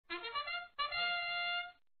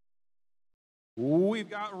We've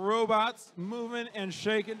got robots moving and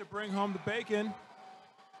shaking to bring home the bacon.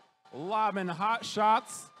 Lobbing hot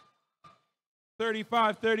shots.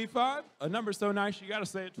 35-35. A number so nice you got to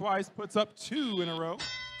say it twice. Puts up 2 in a row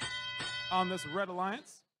on this Red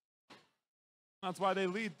Alliance. That's why they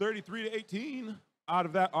lead 33-18 out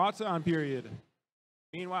of that off-time period.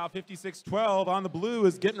 Meanwhile, 56-12 on the blue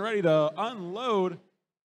is getting ready to unload.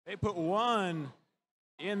 They put 1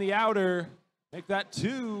 in the outer. Make that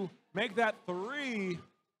 2. Make that 3.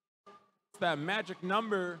 It's that magic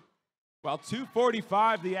number. While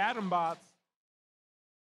 2:45, the Atom Bots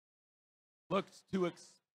looked to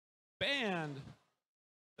expand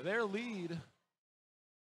their lead.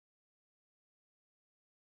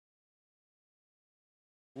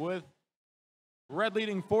 With Red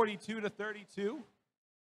leading 42-32.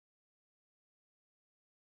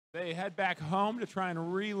 They head back home to try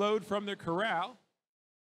and reload from their corral.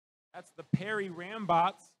 That's the Perry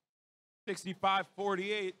Rambots,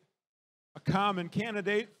 65-48, a common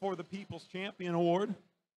candidate for the People's Champion Award.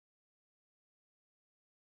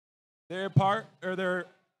 Their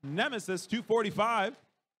nemesis, 245,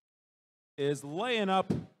 is laying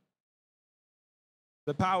up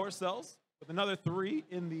the power cells with another 3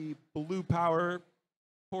 in the blue power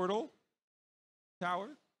portal tower.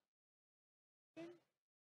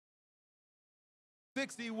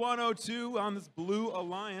 61-02 on this blue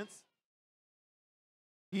alliance.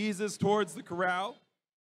 Eases towards the corral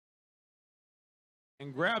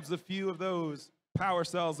and grabs a few of those power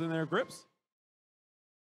cells in their grips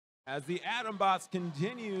as the Atom Bots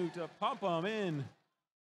continue to pump them in.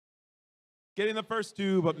 Getting the first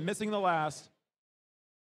 2, but missing the last.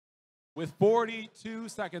 With 42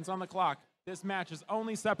 seconds on the clock, this match is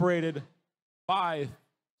only separated by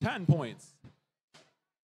 10 points.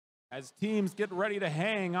 As teams get ready to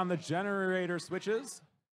hang on the generator switches.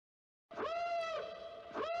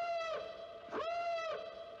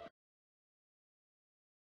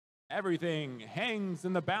 Everything hangs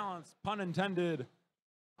in the balance, pun intended,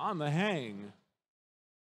 on the hang.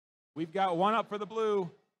 We've got 1 up for the blue,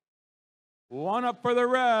 1 up for the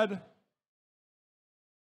red.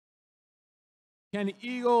 Can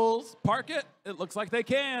Eagles park it? It looks like they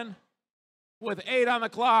can. With 8 on the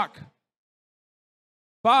clock.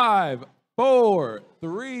 5, 4,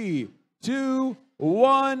 3, 2,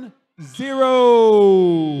 1,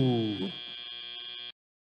 0.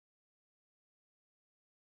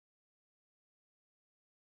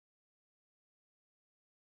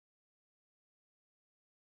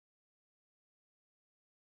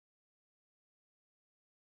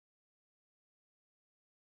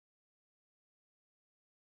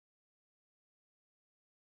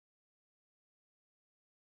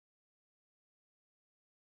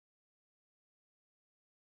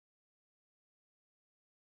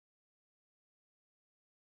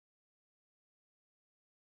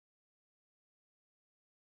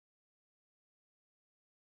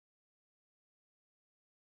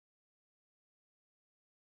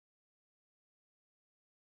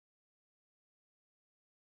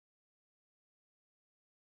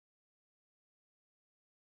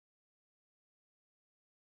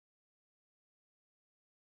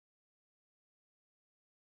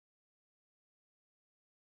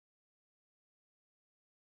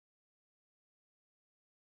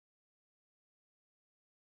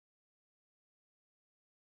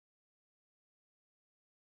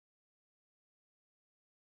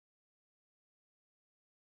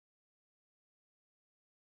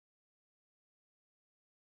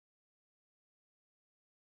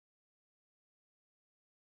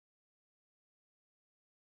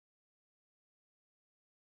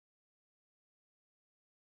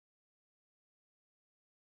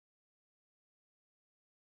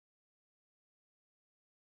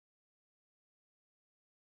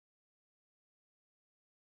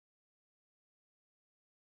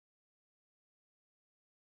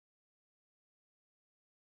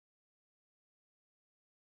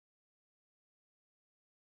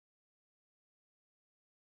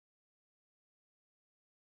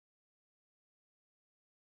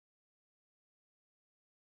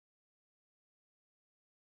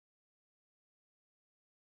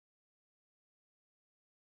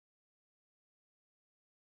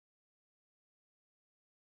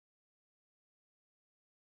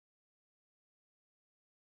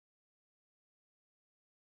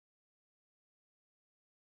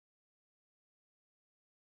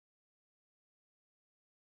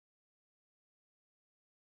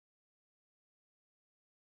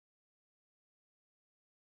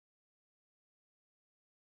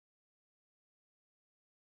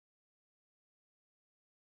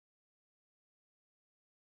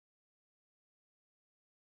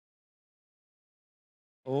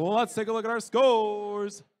 Let's take a look at our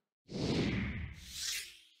scores.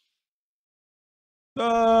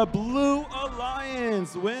 The Blue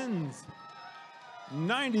Alliance wins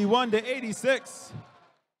 91-86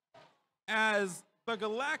 as the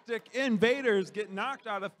Galactic Invaders get knocked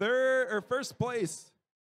out of first place